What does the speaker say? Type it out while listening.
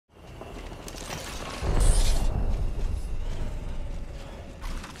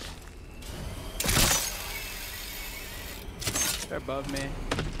They're above me.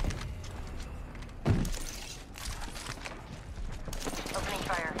 Opening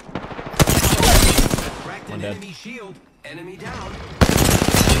fire. Cracked an enemy shield. Enemy down.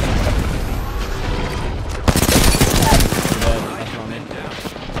 That's on me.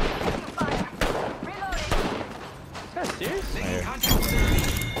 Fire. Reloading. Is that serious? Making contact with enemy.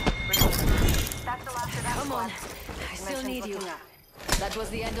 That's the last of that Come on. I still need you. That was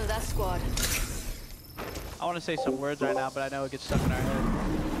the end of that squad. I want to say some words right now, but I know it gets stuck in our head.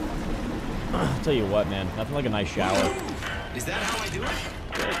 I'll tell you what, man. Nothing like a nice shower. Is that how I do it?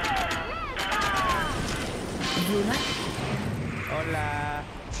 Hola.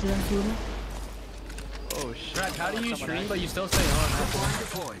 Oh shit. Brad, how do you stream but you still stay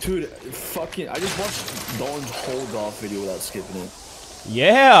on? Dude, fucking, I just watched Dalton's whole golf video without skipping it.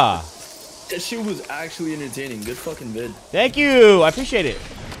 Yeah. That shit was actually entertaining. Good fucking vid. Thank you. I appreciate it.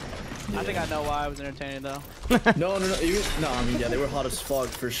 Yeah. I think I know why I was entertaining though. No. I mean, yeah, they were hot as fuck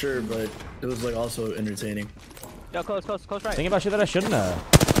for sure, but it was like also entertaining. Yo, close right. Thinking about shit that I shouldn't have.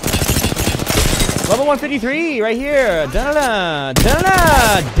 Level 153 right here. Da-da-da.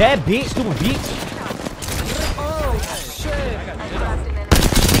 Da-da-da. Dead beat. Stupid beat. Oh shit! I got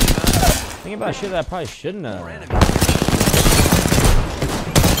Thinking about shit that I probably shouldn't have.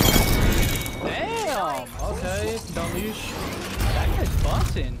 Damn. Okay, Daltoosh. That guy's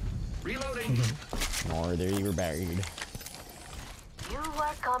busting. Reloading. Or there you were buried. You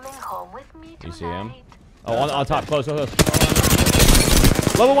are coming home with me tonight. You see him? Oh, on top. Close.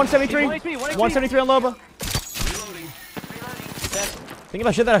 Level 173. 173 on Loba. Reloading. Thinking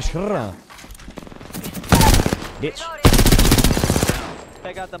about shit that I shouldn't have. Bitch.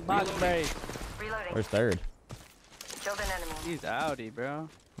 Check out the box, Barry. Reloading. Where's third? Killed an enemy. He's outie, bro.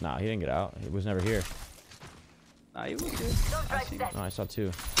 Nah, he didn't get out. He was never here. Nah, he was good. Don't drive set. No, I saw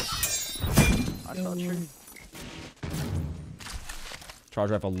two. I saw true. Charge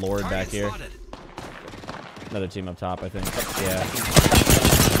rifle Lord back Target here. spotted. Another team up top, I think. Yeah.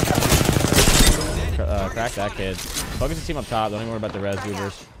 Crack that kid. Focus the team up top. Don't even worry about the res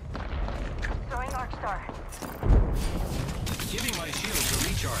goobers. Throwing Arc Star. Giving my shield to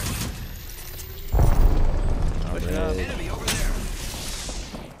recharge. Oh, great. Enemy over there.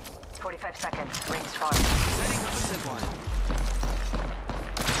 45 seconds. Rings far. Setting up a zip line.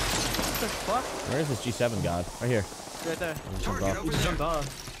 What the fuck? Where is this G7 god? Right here. Right there. Target over Just there. jumped off.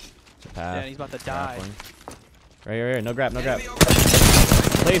 It's a path. Yeah, he's about to die. Grappling. Right here. No grab. Enemy over there.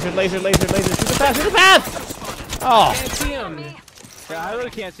 Laser. Shoot the path. Oh. Can't see him. Yeah, I really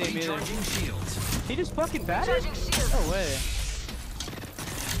can't see him either. Recharging shields. He just fucking batted? Charging shield. No way.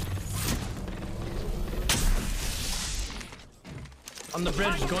 On the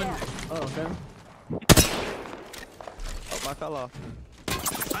bridge going. Oh, okay. Oh, I fell off.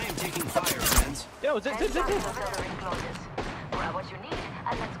 I am taking fire, friends. Yo, zip. Grab what you need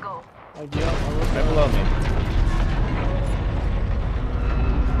and let's go. Oh, yeah. Right below me.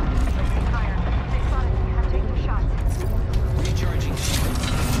 Fire. Take spotted. I'm taking shots. Recharging shields.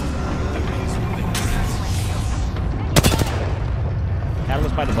 Rings moving fast.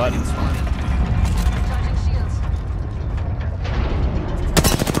 Catalyst by the button. Charging shields.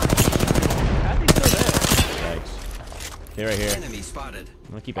 I think still there. Yikes. Okay, right here. Enemy spotted.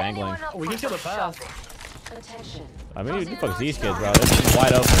 I'm gonna keep angling. Oh, we can kill the path. Attention. I mean, you focus these kids, bro. This is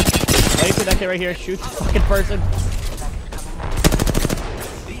wide open. Laser that kid right here. Shoot the fucking person.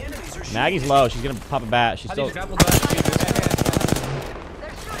 The enemies are Maggie's low. She's gonna pop a bat. She's I still. need to grapple back. They're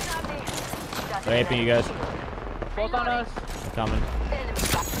shooting at me. They're aping you guys. Both on us. They're coming. Enemy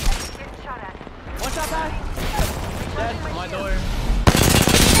getting shot at. One shot back. Dead. On my door.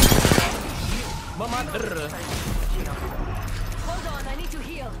 Mama. Hold on, I need to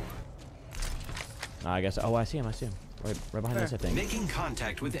heal. Nah, I guess. Oh, I see him. Right behind this, I think. making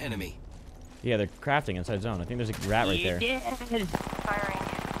contact with enemy. Yeah, they're crafting inside zone. I think there's a rat right there. Firing.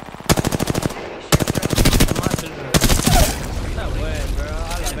 No way, bro. I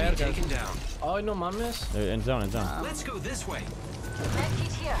love Enemy it. taken down. Oh, no mames. They're in zone. Let's go this way.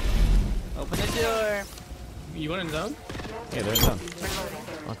 Medkit here. Open the door. You went in zone? Yeah, they're in zone.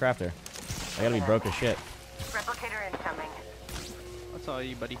 I'll craft there. I gotta be broke as shit. Replicator incoming. That's all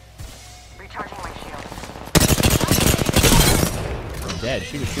you, buddy. Recharging my shield. I'm dead.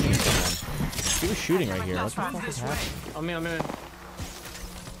 She was shooting at someone. She was shooting right here. What the fuck is happening? I'm in.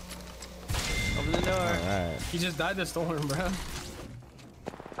 Open the door. Alright. He just died the storm, bro.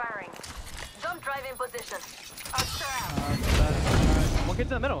 Firing. Jump drive in position. Out. One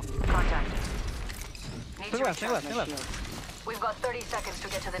kid's in the middle. Contact. Need Stay to left, stay recharge left, stay my left. shield. We've got 30 seconds to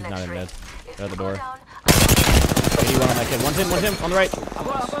get to the He's next not in ring. mid. If They're at the you go door. down, 81 on that kid. One's in, on the right. I'm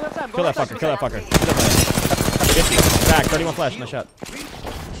going that side. Kill that fucker, kill that fucker. Kill that fucker. 50. Back. 31 flash. Nice shot.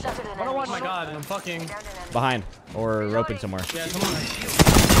 Shattered an Oh enemy. my god, I'm fucking. Behind. Or roping somewhere. Yeah, come on.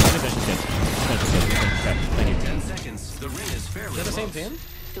 Finish this kid. Finish this kid. Okay, thank you. 10 seconds. The ring is fairly Is that the same close. team?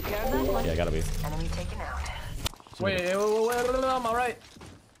 Took care of that one. Yeah, gotta be. Enemy taken out. Wait, I'm alright.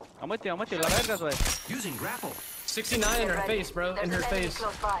 I'm with you, La vergas, güey. Using grapple. 69 in her face, bro. In her There's an enemy face.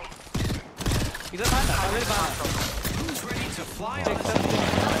 close by. He's a panda, Who's ready to fly on?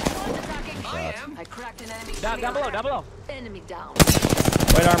 I am. I cracked an enemy. Down below. Enemy down.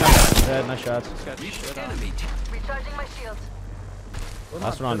 White armor. Dead. Nice shots. Enemy. Recharging my shields.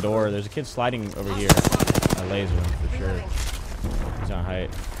 Last one on door. There's a kid sliding over here. A laser him for sure. He's on height.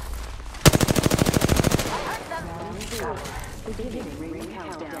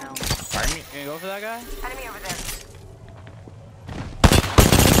 Can you go for that guy? Enemy over there.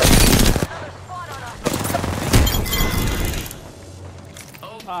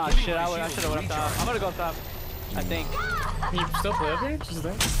 Ah, shit, I should have went up top. I'm gonna go up top. I think. Can you still play up here? Just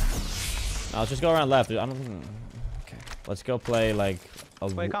there? No, let's just go around left. I don't think. Okay. Let's go play like a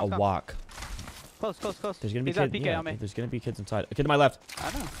Wait, come. walk. Close. There's gonna be He's got kids. PK Yeah, on me. there's gonna be kids inside. A kid to my left.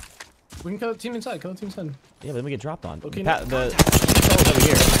 I know. We can kill the team inside. Kill the team inside. Yeah, but then we get dropped on. Okay, The solo's over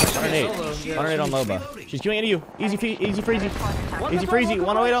here. 108. Solo, yeah. 108 on Loba. She's queuing into you. Easy freezy. Easy freezy.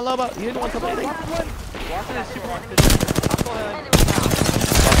 108 on Loba. You didn't want to play anything. Walking is super hard.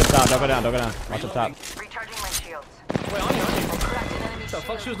 Watch up top. Don't go down. Watch up top. Recharging my shields. Wait, on you. Cracked an enemy What the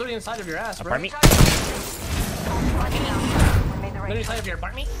fuck? She was literally inside of your ass, bro. Pardon me? We made the right Literally inside of your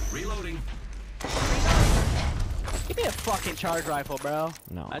apartment? Reloading. Give me a fucking charge rifle, bro.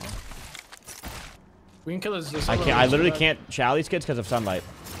 No. We can kill his I can't. I literally can't chow these kids because of sunlight.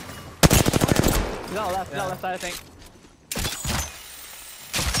 He's on the left side, I think.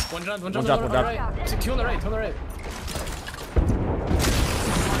 One drop. One drop. Right. Two on the right.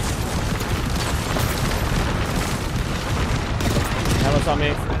 Helmet's on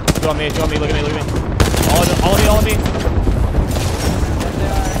me. Two on me. Look at me. All of me.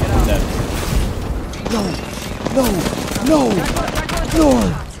 Dead.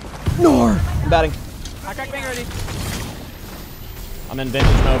 No. I'm batting. I cracked bang already. I'm in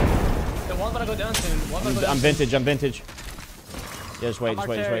vintage mode. The one's gonna go down soon. I'm vintage. Yeah, just wait.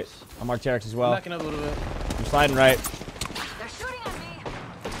 Arc'teryx. I'm Arc'teryx as I'm well. backing up a little bit. I'm sliding right. They're shooting at me.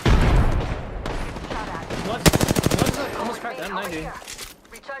 Shot at. What's almost cracked Over M90. here.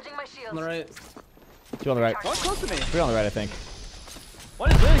 Recharging my shields. On the right. Two on the right. One's close to me. Three on the right, I think.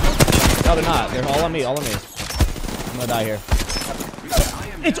 One is really close to me. No, they're not. They're all on me. I'm gonna die here.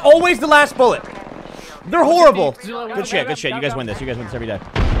 It's always the last bullet. They're horrible. Good shit. You guys win this. Every day.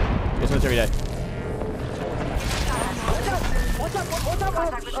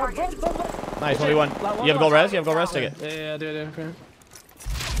 Nice, 1v1. You have a gold res? Take it. Yeah, do. Okay.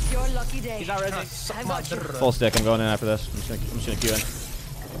 Your lucky day. He's not resing. Full stick. I'm going in after this. I'm just gonna queue in.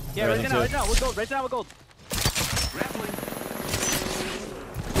 Yeah, right now. Right now, with gold. Grappling.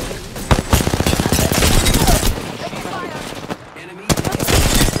 Enemy.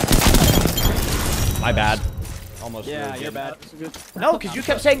 My bad. Almost. Yeah, really you're did. bad. No, because you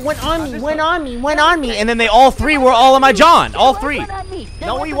kept saying, went on me, and then they all three were all on my John. All three.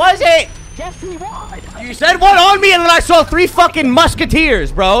 No, he wasn't. You said one on me, and then I saw three fucking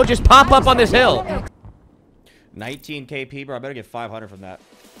musketeers, bro, just pop up on this hill. 19 KP, bro. I better get 500 from that.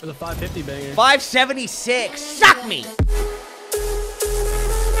 For the 550 banger. 576. Suck me.